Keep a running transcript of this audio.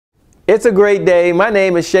It's a great day. My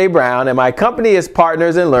name is Shay Brown and my company is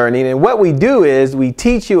Partners in Learning, and what we do is we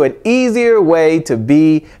teach you an easier way to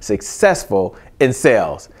be successful in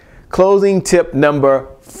sales. Closing tip number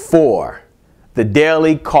 4, the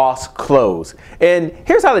daily cost close. And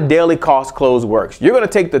here's how the daily cost close works. You're going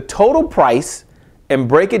to take the total price and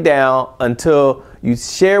break it down until you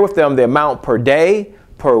share with them the amount per day,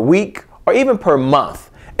 per week, or even per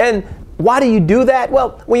month. And why do you do that?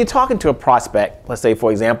 Well, when you're talking to a prospect, let's say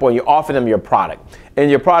for example, and you offer them your product,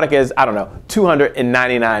 and your product is, I don't know,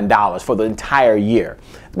 $299 for the entire year.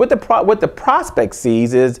 What the prospect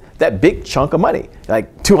sees is that big chunk of money,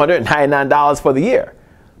 like $299 for the year.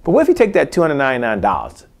 But what if you take that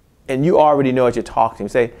 $299 and you already know what you're talking to him,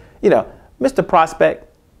 say, Mr.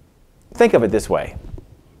 Prospect, think of it this way.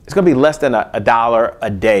 It's going to be less than $1 a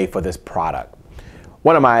day for this product.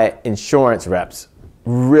 One of my insurance reps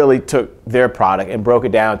really took their product and broke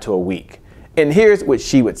it down to a week. And here's what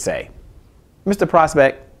she would say. Mr.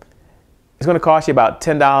 Prospect, it's going to cost you about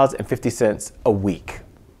 $10.50 a week.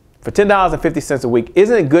 For $10.50 a week,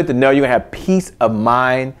 isn't it good to know you're going to have peace of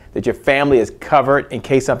mind that your family is covered in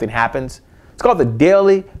case something happens? It's called the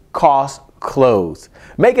daily cost close.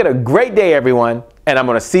 Make it a great day, everyone, and I'm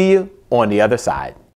going to see you on the other side.